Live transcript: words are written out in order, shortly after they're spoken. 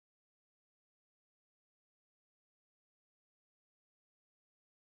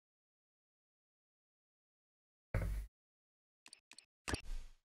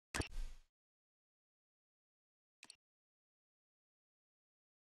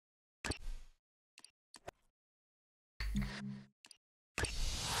I'm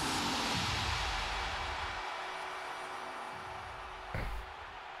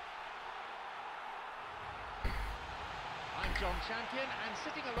John Champion, and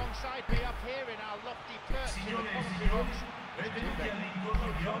sitting alongside me up here in our lofty perch in the commentary rooms.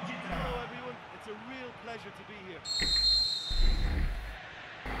 Hello everyone, it's a real pleasure to be here.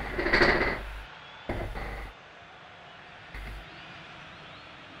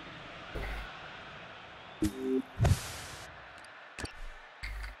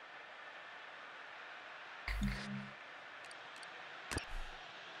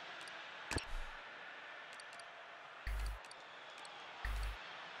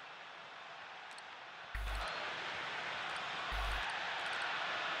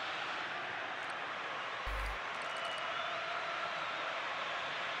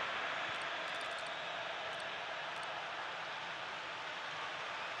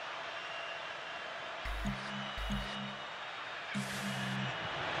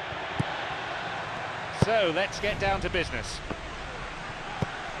 So let's get down to business.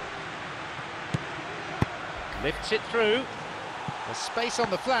 Lifts it through. There's space on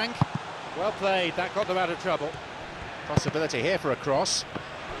the flank. Well played, that got them out of trouble. Possibility here for a cross.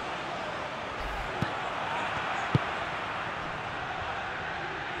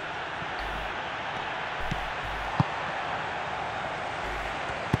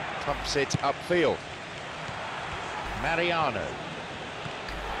 Pumps it upfield. Mariano.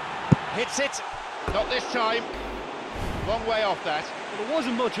 Hits it. Not this time. Long way off that. Well, there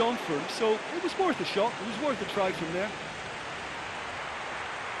wasn't much on for him, so it was worth a shot. It was worth a try from there.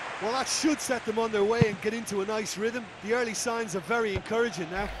 Well, that should set them on their way and get into a nice rhythm. The early signs are very encouraging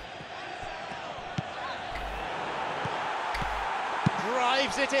now.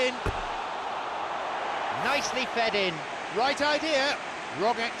 Drives it in. Nicely fed in. Right idea,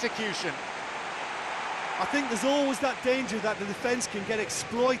 wrong execution. I think there's always that danger that the defence can get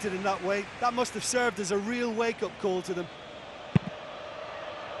exploited in that way. That must have served as a real wake-up call to them.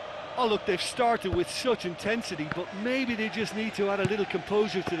 Oh look, they've started with such intensity, but maybe they just need to add a little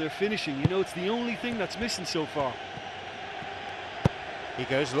composure to their finishing. You know, it's the only thing that's missing so far. He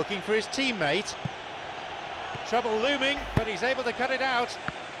goes looking for his teammate. Trouble looming, but he's able to cut it out.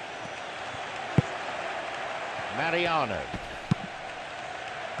 Mariano.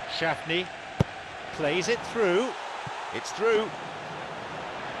 Shafny plays it through. It's through.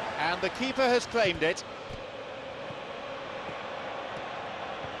 And the keeper has claimed it.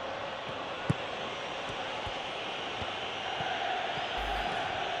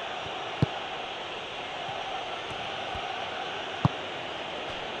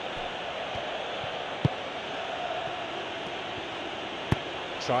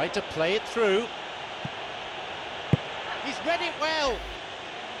 Tried to play it through. He's read it well.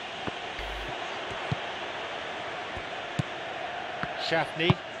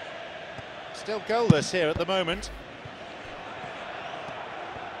 Shafny. Still goalless here at the moment.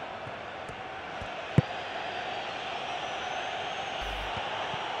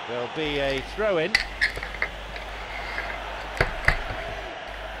 There'll be a throw-in.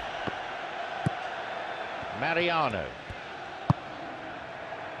 Mariano.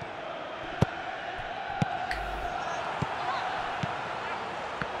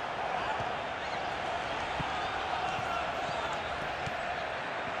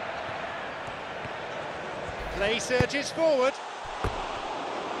 Play surges forward.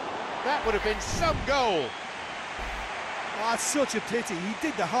 That would have been some goal. Oh, that's such a pity. He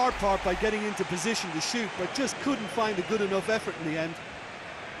did the hard part by getting into position to shoot, but just couldn't find a good enough effort in the end.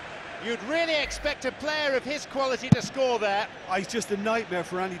 You'd really expect a player of his quality to score there. Oh, he's just a nightmare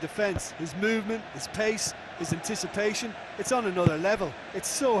for any defence. His movement, his pace, his anticipation, it's on another level. It's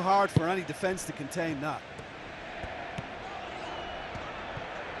so hard for any defence to contain that.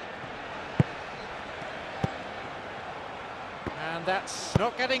 And that's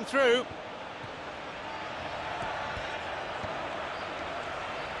not getting through.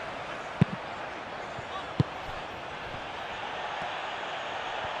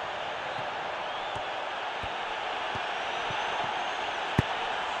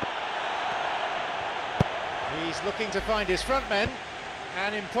 He's looking to find his front men.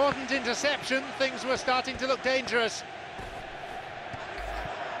 An important interception. Things were starting to look dangerous.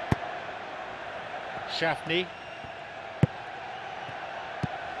 Shafny.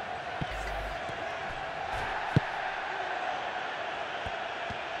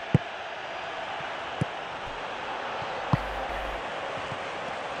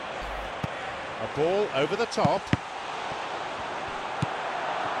 A ball over the top.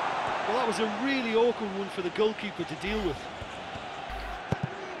 Well, that was a really awkward one for the goalkeeper to deal with.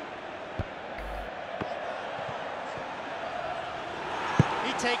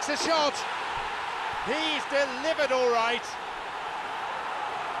 takes a shot. He's delivered all right.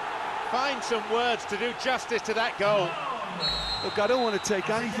 Find some words to do justice to that goal. Look, I don't want to take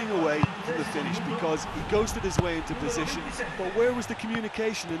anything away from the finish because he ghosted his way into position, but where was the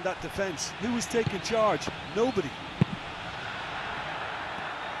communication in that defence? Who was taking charge? Nobody.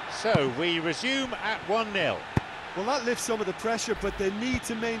 So we resume at 1-0. Well, that lifts some of the pressure, but they need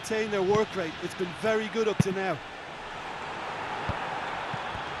to maintain their work rate. It's been very good up to now.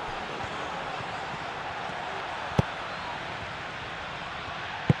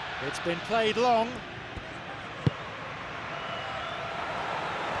 It's been played long.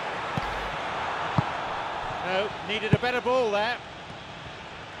 No, needed a better ball there.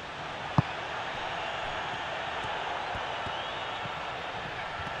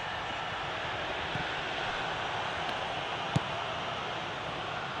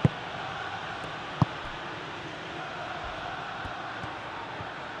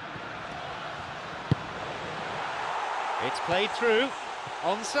 It's played through.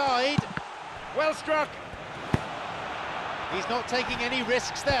 Onside. Well struck. He's not taking any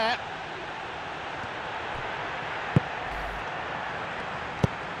risks there.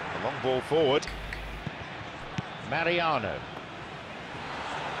 A long ball forward. Mariano.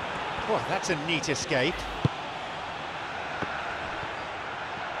 Oh, that's a neat escape.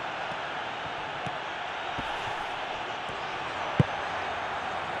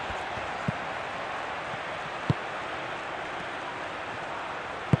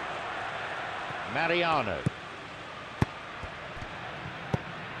 Mariano.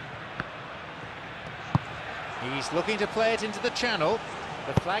 He's looking to play it into the channel.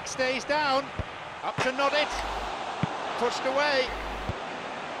 The flag stays down. Up to nod it. Pushed away.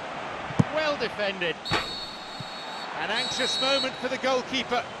 Well defended. An anxious moment for the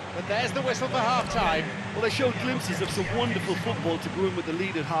goalkeeper, but there's the whistle for half-time. Well, they showed glimpses of some wonderful football to go in with the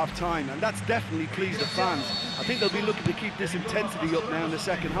lead at half-time, and that's definitely pleased the fans. I think they'll be looking to keep this intensity up now in the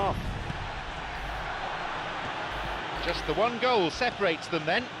second half. Just the one goal separates them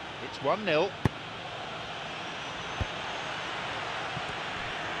then. It's 1-0.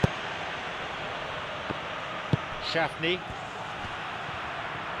 Shafny.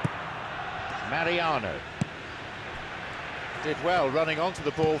 Mariano. Did well running onto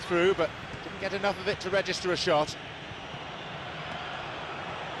the ball through, but didn't get enough of it to register a shot.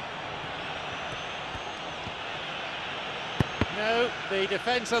 No, the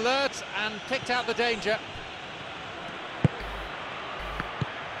defence alert and picked out the danger.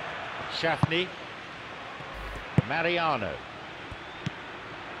 Shafny. Mariano.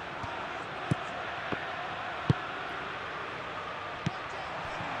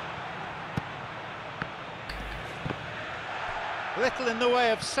 Little in the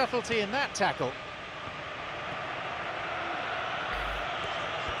way of subtlety in that tackle.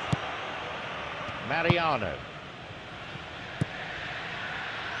 Mariano.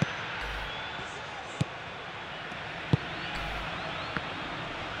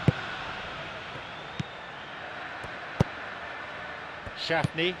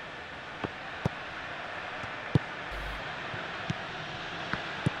 Shafny.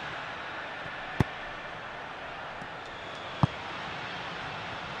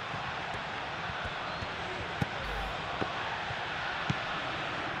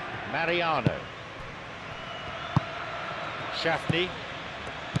 Mariano. Shafny.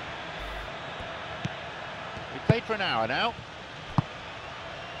 We played for an hour now.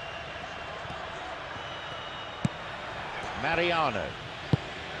 Mariano.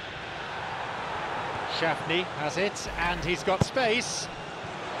 Shafny has it, and he's got space.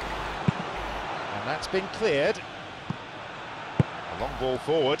 And that's been cleared. A long ball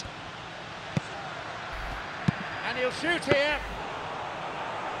forward. And he'll shoot here.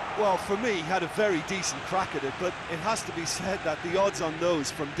 Well, for me, he had a very decent crack at it, but it has to be said that the odds on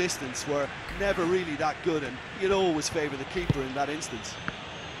those from distance were never really that good, and you'd always favour the keeper in that instance.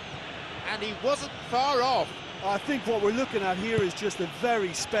 And he wasn't far off. I think what we're looking at here is just a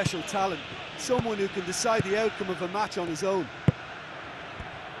very special talent, someone who can decide the outcome of a match on his own.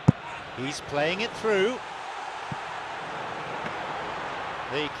 He's playing it through.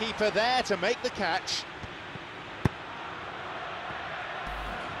 The keeper there to make the catch.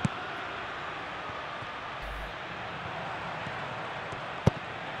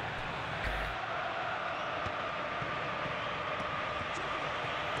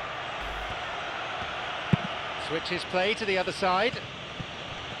 Switches play to the other side.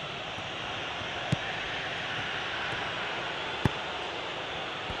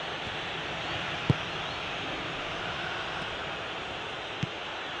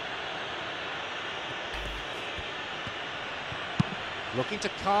 Looking to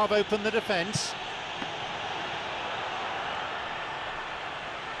carve open the defence.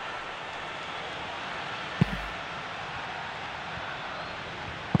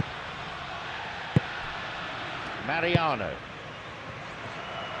 Mariano.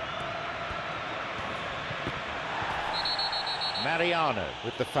 Mariano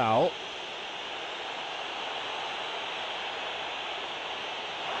with the foul.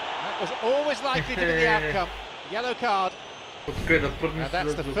 That was always likely to be the outcome. Yellow card. Now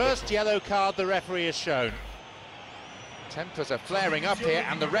that's the first yellow card the referee has shown. Tempers are flaring up here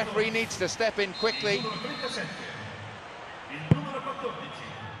and the referee needs to step in quickly.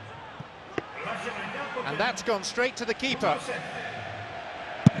 And that's gone straight to the keeper.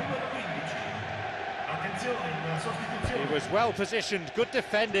 He was well positioned, good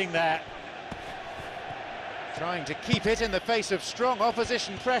defending there. Trying to keep it in the face of strong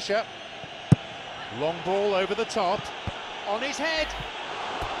opposition pressure. Long ball over the top. On his head.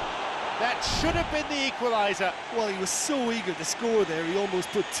 That should have been the equaliser. Well, he was so eager to score there, he almost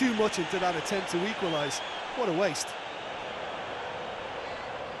put too much into that attempt to equalise. What a waste.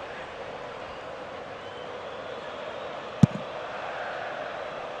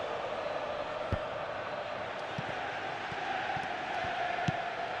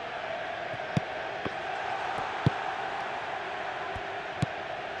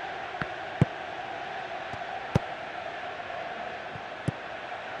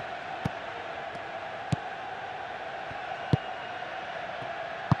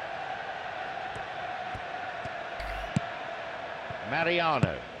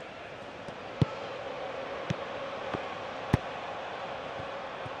 Mariano.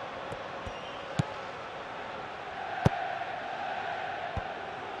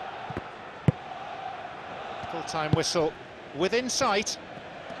 Full-time whistle within sight.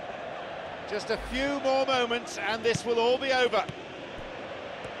 Just a few more moments and this will all be over.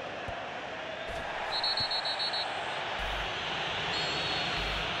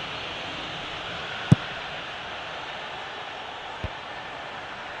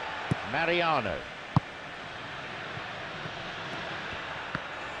 Mariano.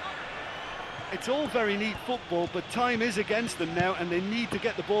 It's all very neat football, but time is against them now and they need to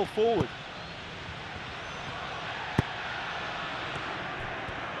get the ball forward.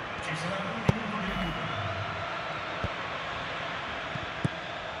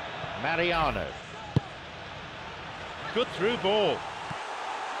 Mariano. Good through ball.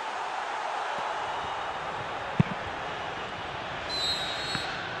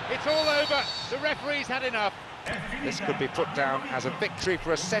 It's all over. The referee's had enough. This could be put down as a victory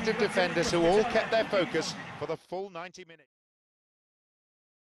for a set of defenders who all kept their focus for the full 90 minutes.